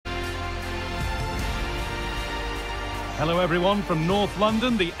Hello everyone from North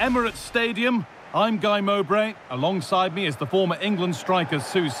London, the Emirates Stadium. I'm Guy Mowbray. Alongside me is the former England striker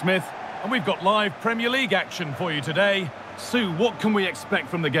Sue Smith. And we've got live Premier League action for you today. Sue, what can we expect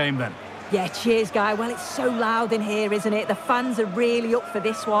from the game then? Yeah, cheers, Guy. Well, it's so loud in here, isn't it? The fans are really up for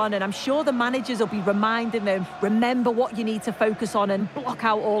this one, and I'm sure the managers will be reminding them, remember what you need to focus on and block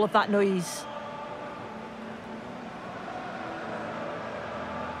out all of that noise.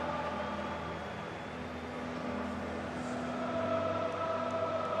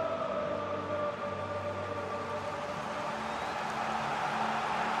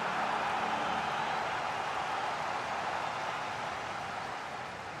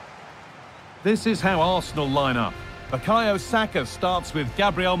 This is how Arsenal line up. Bukayo Saka starts with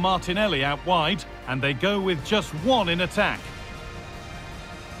Gabriel Martinelli out wide, and they go with just one in attack.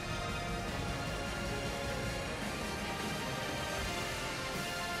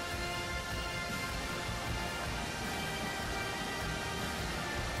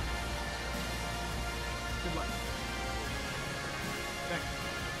 Good luck. Thanks.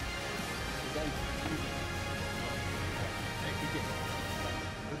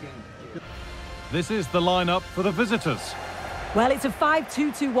 This is the lineup for the visitors. Well, it's a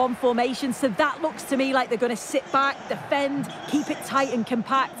 5-2-2-1 formation, so that looks to me like they're going to sit back, defend, keep it tight and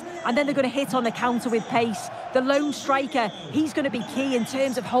compact, and then they're going to hit on the counter with pace. The lone striker, he's going to be key in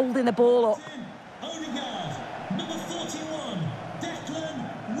terms of holding the ball up. Odegaard, number 41,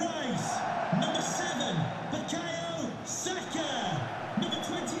 Declan Rice, number 7, Bukayo Saka, number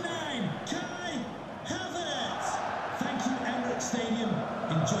 29, Kai Havertz. Thank you, Emirates Stadium.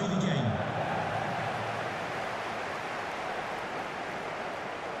 Enjoy the game.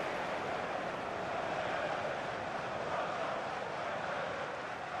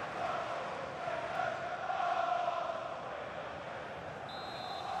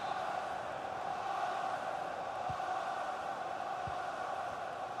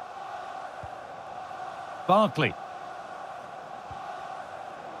 Barkley.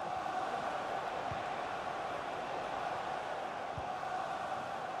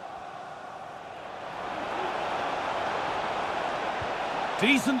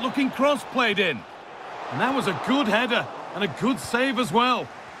 Decent looking cross played in. And that was a good header and a good save as well.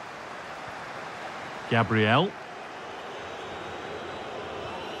 Gabriel.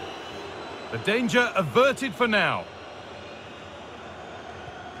 The danger averted for now.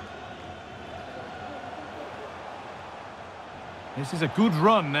 This is a good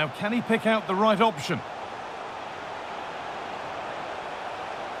run. Now, can he pick out the right option?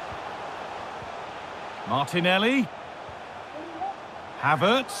 Martinelli.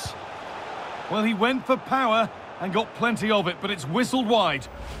 Havertz. Well, he went for power and got plenty of it, but it's whistled wide.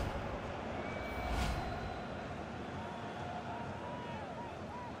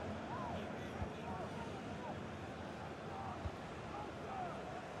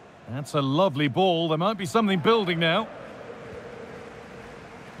 That's a lovely ball. There might be something building now.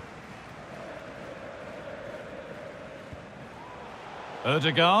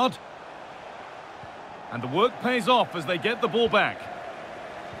 Odegaard. And the work pays off as they get the ball back.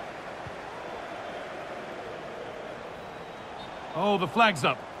 Oh, the flag's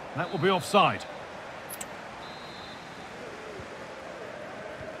up. That will be offside.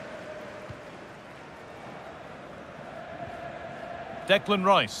 Declan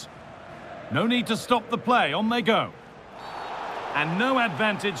Rice. No need to stop the play. On they go. And no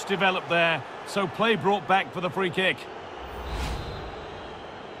advantage developed there, so play brought back for the free kick.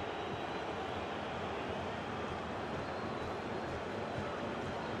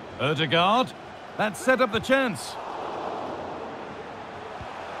 Odegaard. That set up the chance.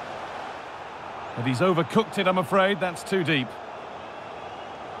 But he's overcooked it, I'm afraid. That's too deep.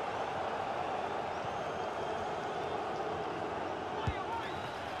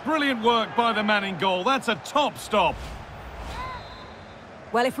 Brilliant work by the man in goal. That's a top stop.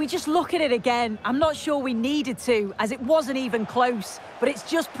 Well, if we just look at it again, I'm not sure we needed to, as it wasn't even close, but it's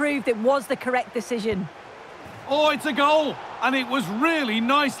just proved it was the correct decision. Oh, it's a goal, and it was really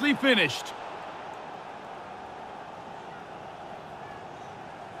nicely finished.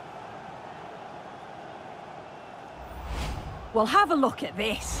 Well, have a look at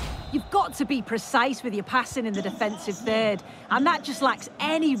this. You've got to be precise with your passing in the defensive third, and that just lacks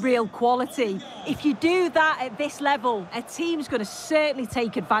any real quality. If you do that at this level, a team's going to certainly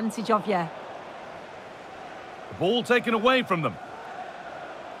take advantage of you. The ball taken away from them.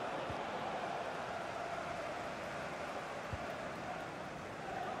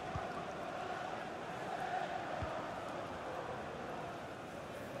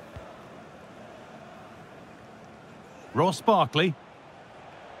 Ross Barkley.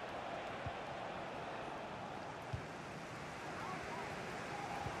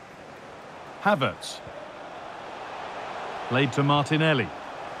 Havertz. Played to Martinelli.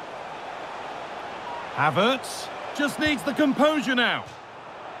 Havertz just needs the composure now.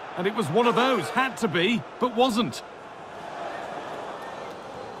 And it was one of those, had to be, but wasn't.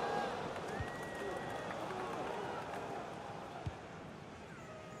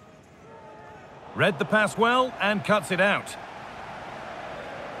 Read the pass well and cuts it out.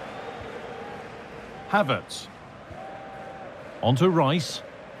 Havertz. On to Rice.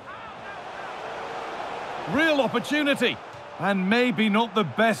 Real opportunity. And maybe not the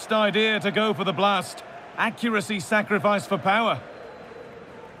best idea to go for the blast. Accuracy sacrificed for power.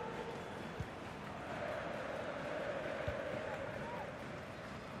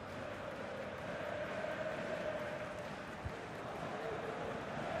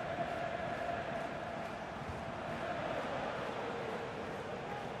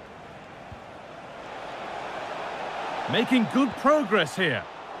 Making good progress here.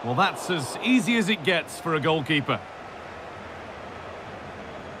 Well, that's as easy as it gets for a goalkeeper.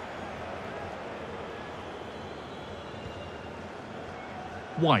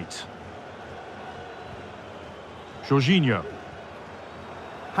 White. Jorginho.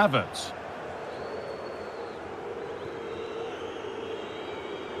 Havertz.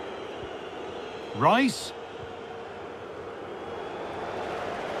 Rice.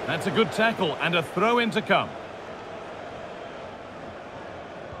 That's a good tackle and a throw-in to come.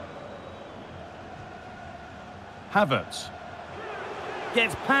 Havertz.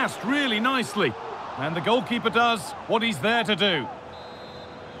 Gets past really nicely. And the goalkeeper does what he's there to do.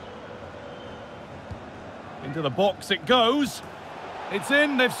 Into the box it goes. It's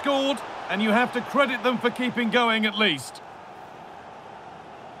in, they've scored. And you have to credit them for keeping going at least.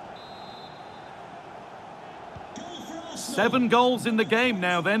 Goal for 7 goals in the game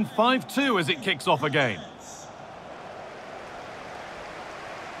now then. 5-2 as it kicks off again.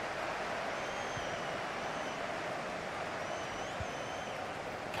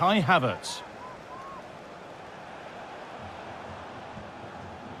 Kai Havertz.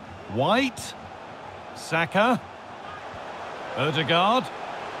 White. Saka. Ødegaard.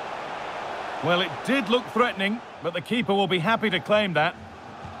 Well, it did look threatening, but the keeper will be happy to claim that.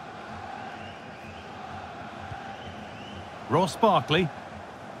 Ross Barkley.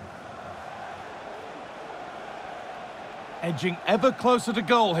 Edging ever closer to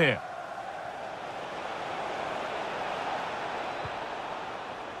goal here.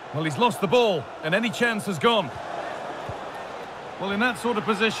 Well, he's lost the ball, and any chance has gone. Well, in that sort of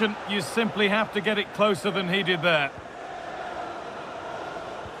position, you simply have to get it closer than he did there.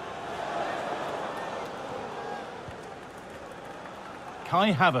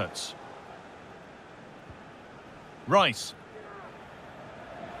 Kai Havertz. Rice.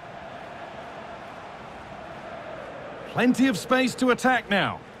 Plenty of space to attack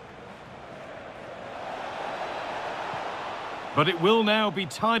now. But it will now be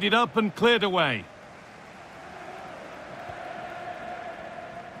tidied up and cleared away.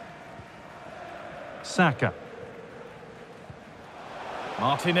 Saka.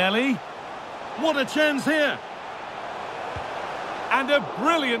 Martinelli. What a chance here. And a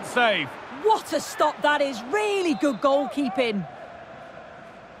brilliant save. What a stop that is. Really good goalkeeping.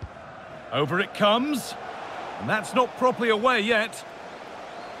 Over it comes. And that's not properly away yet.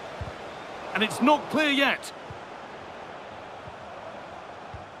 And it's not clear yet.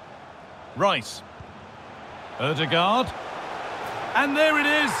 Rice. Ødegaard. And there it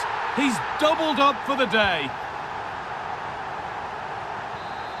is. He's doubled up for the day.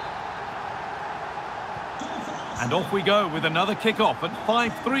 And off we go with another kick-off at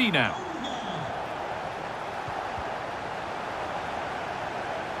 5-3 now.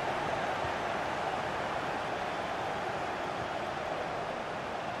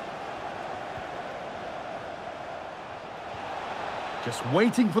 Just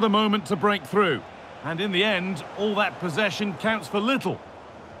waiting for the moment to break through. And in the end, all that possession counts for little.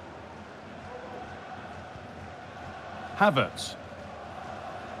 Havertz.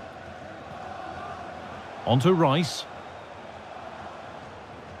 On to Rice.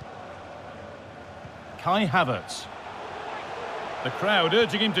 Kai Havertz. The crowd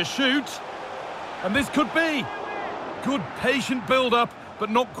urging him to shoot. And this could be. Good patient build-up, but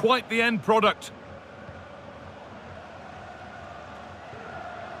not quite the end product.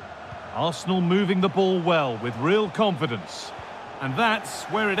 Arsenal moving the ball well with real confidence. And that's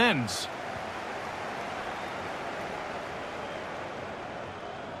where it ends.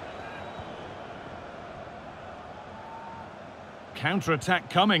 Counter-attack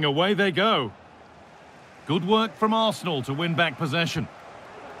coming, away they go. Good work from Arsenal to win back possession.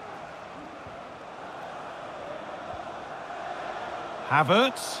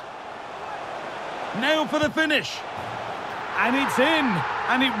 Havertz. Now for the finish. And it's in.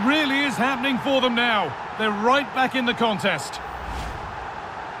 And it really is happening for them now. They're right back in the contest.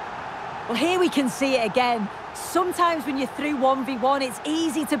 Well, here we can see it again. Sometimes when you're through 1v1, it's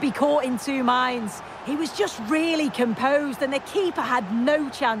easy to be caught in two minds. He was just really composed and the keeper had no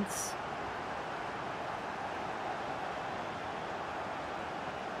chance.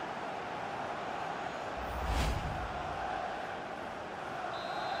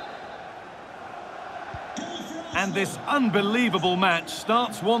 And this unbelievable match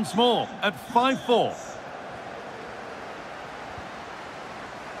starts once more at 5-4.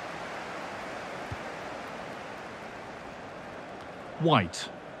 White.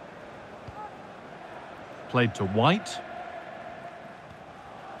 Played to White.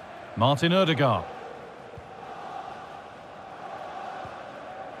 Martin Ødegaard.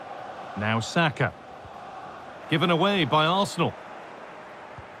 Now Saka. Given away by Arsenal.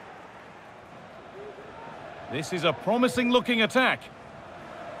 This is a promising-looking attack.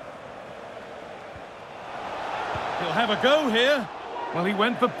 He'll have a go here. Well, he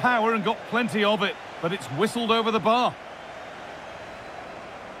went for power and got plenty of it, but it's whistled over the bar.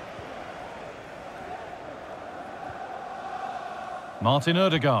 Martin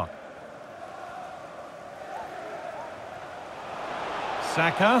Ødegaard.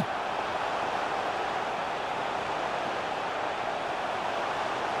 Saka.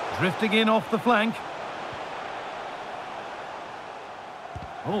 Drifting in off the flank.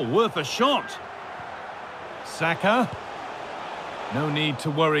 Oh, worth a shot. Saka. No need to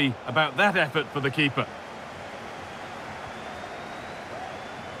worry about that effort for the keeper.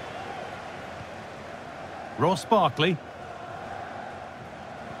 Ross Barkley.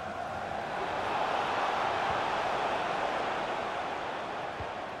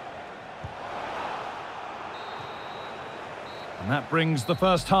 And that brings the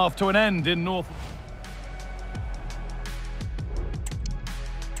first half to an end in North.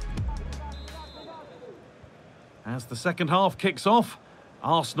 As the second half kicks off,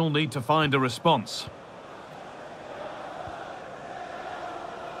 Arsenal need to find a response.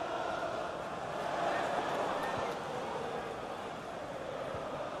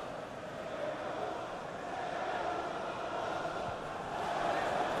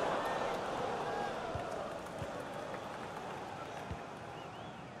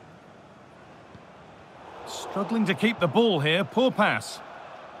 Struggling to keep the ball here, poor pass.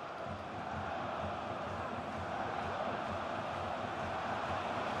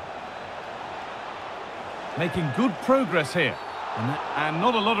 Making good progress here. And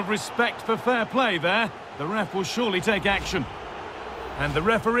not a lot of respect for fair play there. The ref will surely take action. And the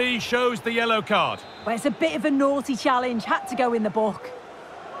referee shows the yellow card. Well, it's a bit of a naughty challenge, had to go in the book.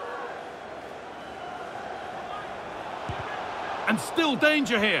 And still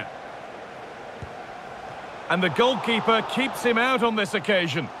danger here. And the goalkeeper keeps him out on this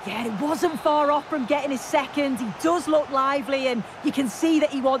occasion. Yeah, it wasn't far off from getting his second. He does look lively and you can see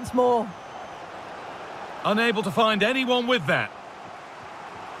that he wants more. Unable to find anyone with that.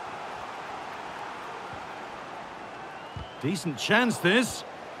 Decent chance, this.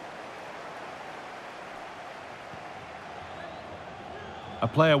 A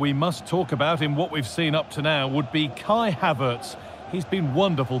player we must talk about in what we've seen up to now would be Kai Havertz. He's been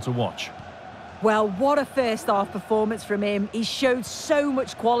wonderful to watch. Well, what a first-half performance from him. He showed so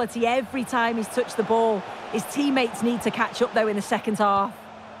much quality every time he's touched the ball. His teammates need to catch up, though, in the second half.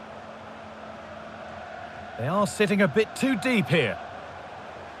 They are sitting a bit too deep here.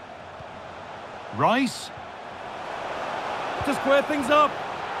 Rice. To square things up.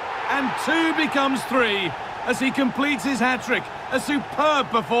 And 2 becomes 3 as he completes his hat-trick. A superb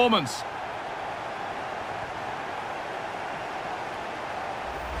performance.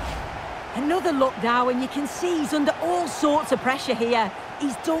 Another look now, and you can see he's under all sorts of pressure here.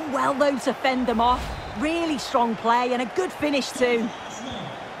 He's done well, though, to fend them off. Really strong play and a good finish, too.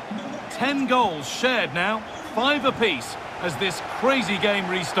 10 goals shared now, 5 apiece, as this crazy game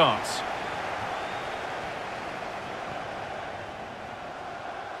restarts.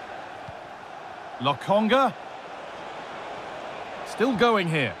 Lokonga. Still going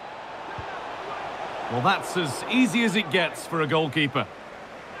here. Well, that's as easy as it gets for a goalkeeper.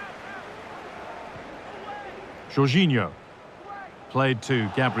 Jorginho. Played to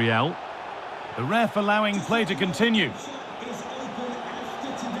Gabriel. The ref allowing play to continue.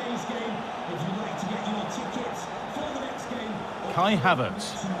 Kai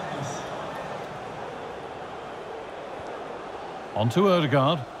Havertz. On to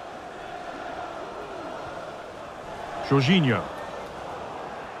Ødegaard. Jorginho.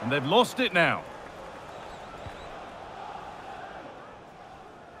 And they've lost it now.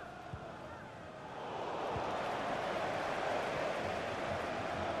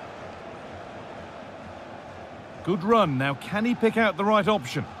 Good run. Now, can he pick out the right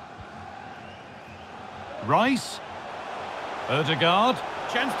option? Rice. Ødegaard.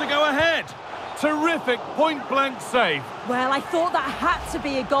 Chance to go ahead. Terrific point-blank save. Well, I thought that had to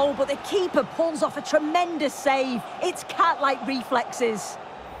be a goal, but the keeper pulls off a tremendous save. It's cat-like reflexes.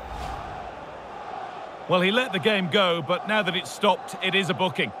 Well, he let the game go, but now that it's stopped, it is a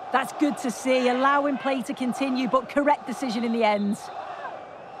booking. That's good to see, allowing play to continue, but correct decision in the end.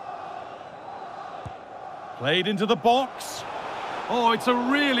 Played into the box. Oh, it's a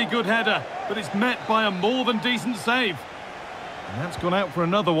really good header, but it's met by a more than decent save. And that's gone out for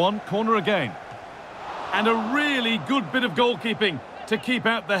another one, corner again. And a really good bit of goalkeeping to keep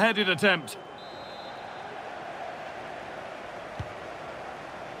out the headed attempt.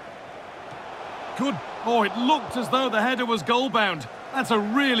 Good. Oh, it looked as though the header was goal-bound. That's a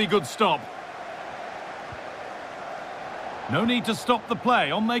really good stop. No need to stop the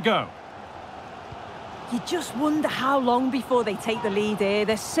play. On they go. You just wonder how long before they take the lead here.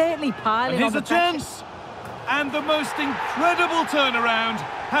 They're certainly piling And on here's the a chance. And the most incredible turnaround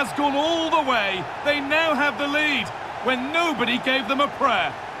has gone all the way. They now have the lead when nobody gave them a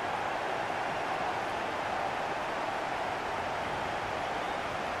prayer.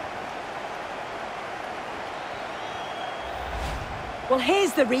 Well,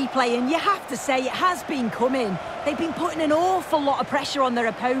 here's the replay, and you have to say it has been coming. They've been putting an awful lot of pressure on their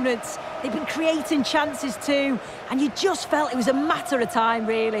opponents. They've been creating chances too, and you just felt it was a matter of time,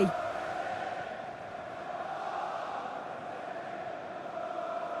 really.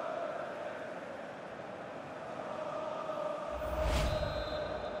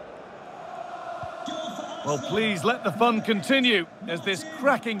 Well, please let the fun continue as this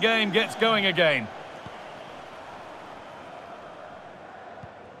cracking game gets going again.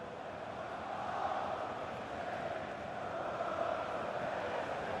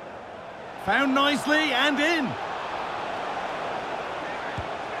 Found nicely and in.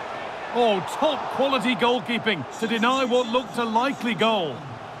 Oh, top quality goalkeeping to deny what looked a likely goal.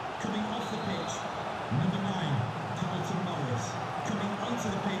 Coming off the pitch, number 9, Carlton Morris. Coming onto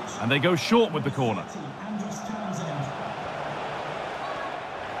the pitch, And they go short with the corner. Andros Townsend.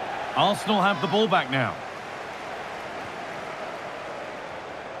 Arsenal have the ball back now.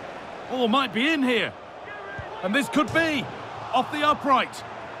 Oh, might be in here. And this could be off the upright.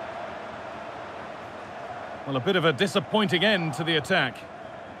 Well, a bit of a disappointing end to the attack.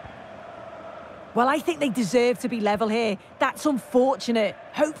 Well, I think they deserve to be level here. That's unfortunate.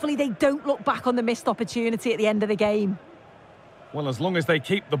 Hopefully they don't look back on the missed opportunity at the end of the game. Well, as long as they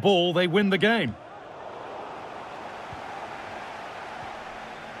keep the ball, they win the game.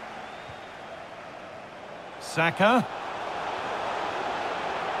 Saka.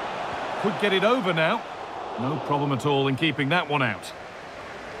 Could get it over now. No problem at all in keeping that one out.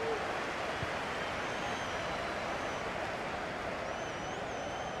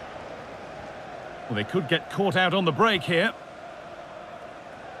 Well, they could get caught out on the break here.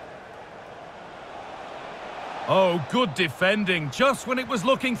 Oh, good defending, just when it was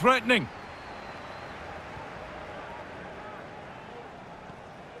looking threatening.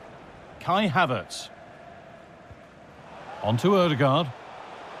 Kai Havertz. On to Ødegaard.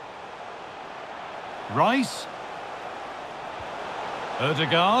 Rice.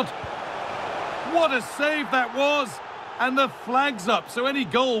 Ødegaard. What a save that was! And the flag's up, so any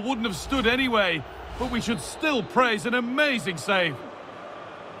goal wouldn't have stood anyway. But we should still praise an amazing save.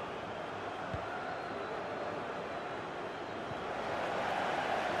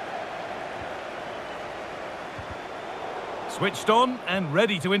 Switched on and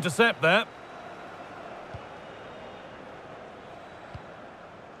ready to intercept there.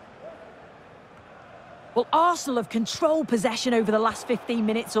 Well, Arsenal have controlled possession over the last 15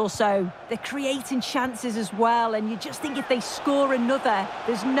 minutes or so. They're creating chances as well, and you just think if they score another,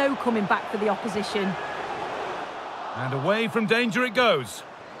 there's no coming back for the opposition. And away from danger it goes.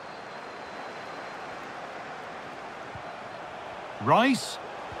 Rice.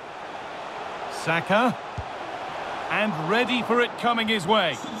 Saka. And ready for it coming his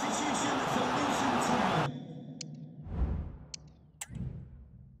way. Substitution for losing time.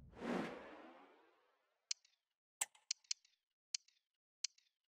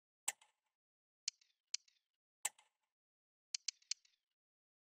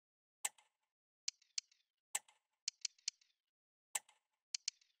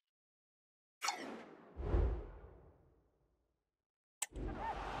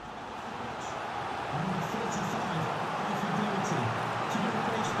 Number 45, Alfie Doherty, to be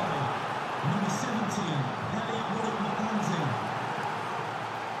replaced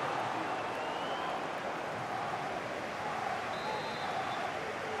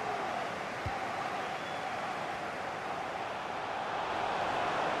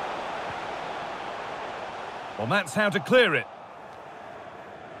Well, that's how to clear it.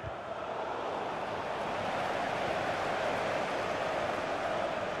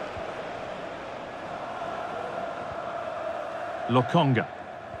 Lokonga.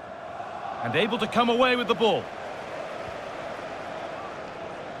 And able to come away with the ball.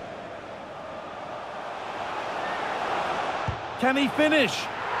 Can he finish?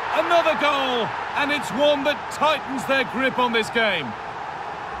 Another goal! And it's one that tightens their grip on this game.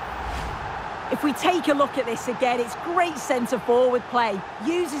 If we take a look at this again, it's great centre-forward play.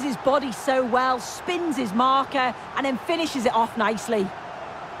 Uses his body so well, spins his marker, and then finishes it off nicely.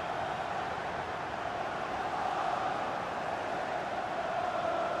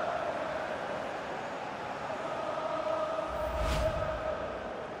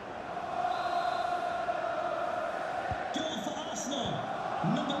 Goal for Arsenal.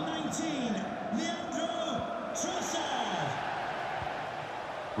 Number 19, Leandro Trossard.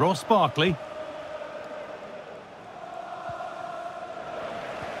 Ross Barkley.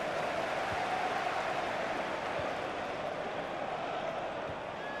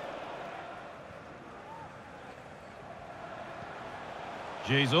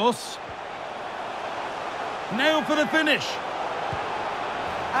 Jesus. Now for the finish.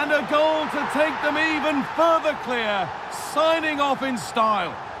 And a goal to take them even further clear, signing off in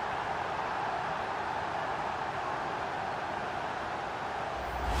style.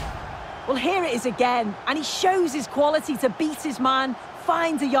 Well, here it is again, and he shows his quality to beat his man,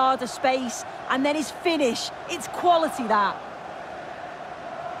 find a yard of space, and then his finish. It's quality, that.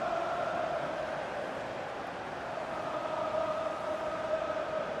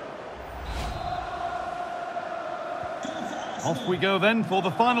 Off we go then for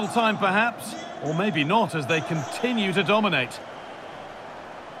the final time perhaps, or maybe not as they continue to dominate.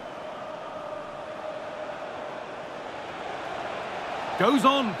 Goes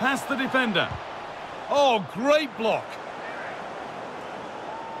on past the defender. Oh, great block.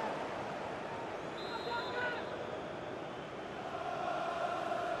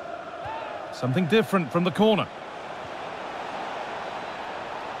 Something different from the corner.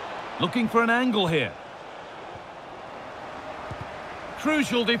 Looking for an angle here.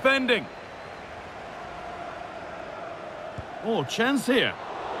 Crucial defending. Oh, chance here.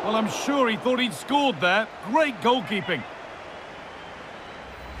 Well, I'm sure he thought he'd scored there. Great goalkeeping.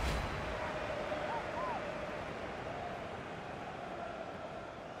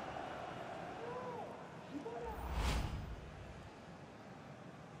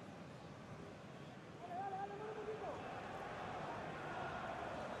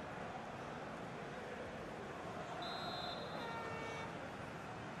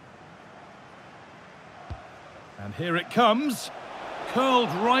 And here it comes. Curled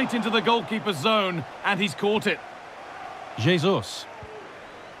right into the goalkeeper's zone, and he's caught it. Jesus.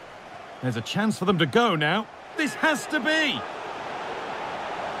 There's a chance for them to go now. This has to be.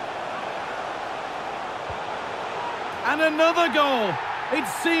 And another goal. It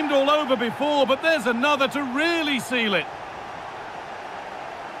seemed all over before, but there's another to really seal it.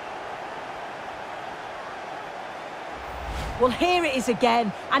 Well, here it is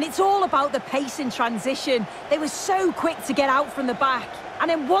again, and it's all about the pace in transition. They were so quick to get out from the back, and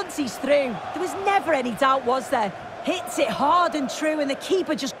then once he's through, there was never any doubt, was there? Hits it hard and true, and the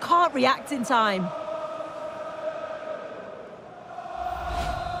keeper just can't react in time.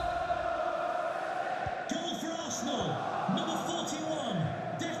 Goal for Arsenal. Number 41,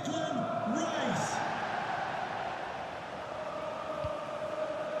 Declan Rice.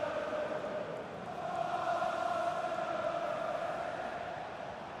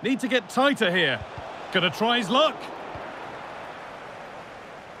 Need to get tighter here. Gonna try his luck.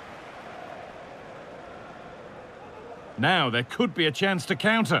 Now there could be a chance to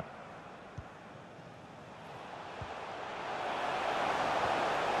counter.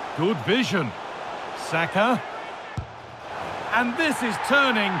 Good vision. Saka. And this is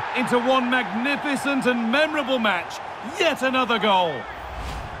turning into one magnificent and memorable match. Yet another goal.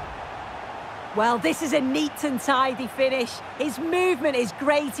 Well, this is a neat and tidy finish. His movement is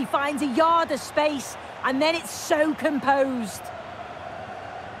great. He finds a yard of space, and then it's so composed.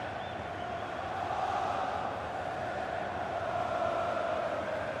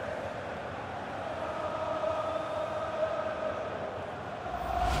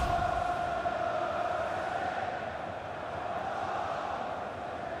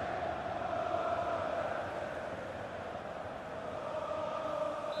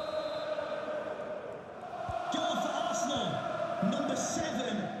 Goal for Arsenal. Number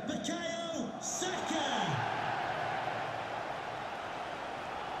 7, Bukayo Saka.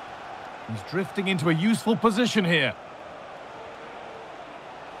 He's drifting into a useful position here.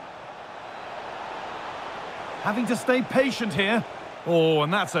 Having to stay patient here. Oh,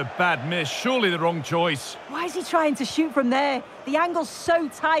 and that's a bad miss. Surely the wrong choice. Why is he trying to shoot from there? The angle's so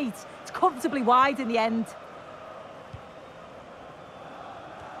tight. It's comfortably wide in the end.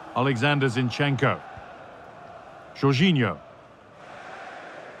 Alexander Zinchenko. Jorginho.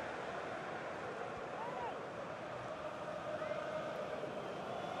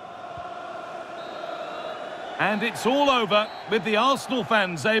 And it's all over, with the Arsenal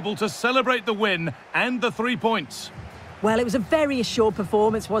fans able to celebrate the win and the 3 points. Well, it was a very assured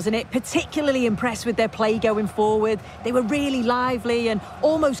performance, wasn't it? Particularly impressed with their play going forward. They were really lively and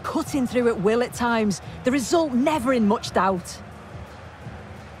almost cutting through at will at times. The result never in much doubt.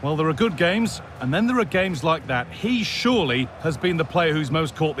 Well, there are good games, and then there are games like that. He surely has been the player who's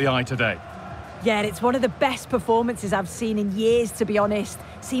most caught the eye today. Yeah, it's one of the best performances I've seen in years, to be honest.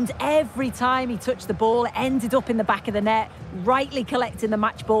 Seems every time he touched the ball, it ended up in the back of the net, rightly collecting the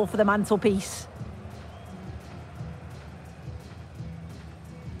match ball for the mantelpiece.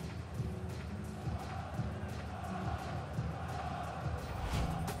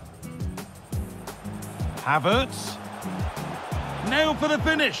 Havertz. Now for the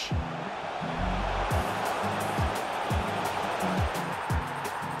finish.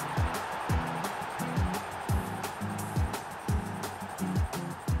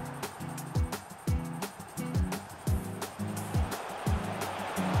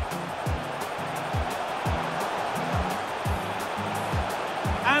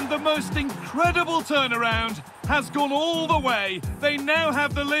 And the most incredible turnaround has gone all the way. They now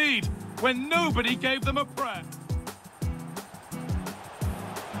have the lead when nobody gave them a prayer.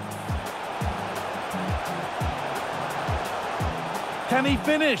 Can he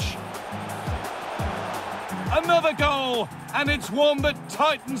finish? Another goal, and it's one that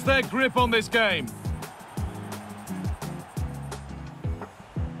tightens their grip on this game.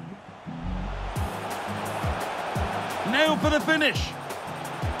 Now for the finish.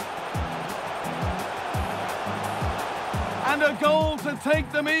 And a goal to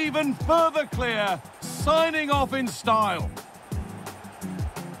take them even further clear, signing off in style.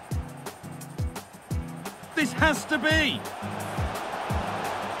 This has to be.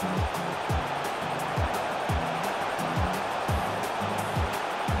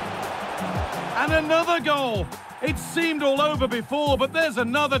 And another goal. It seemed all over before, but there's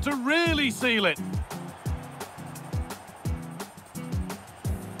another to really seal it.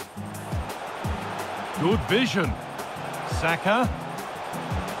 Good vision. Saka.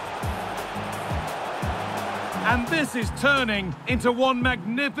 And this is turning into one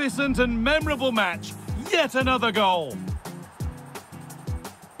magnificent and memorable match. Yet another goal.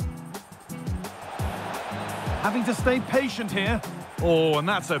 Having to stay patient here. Oh, and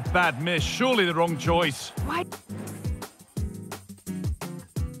that's a bad miss. Surely the wrong choice. Why?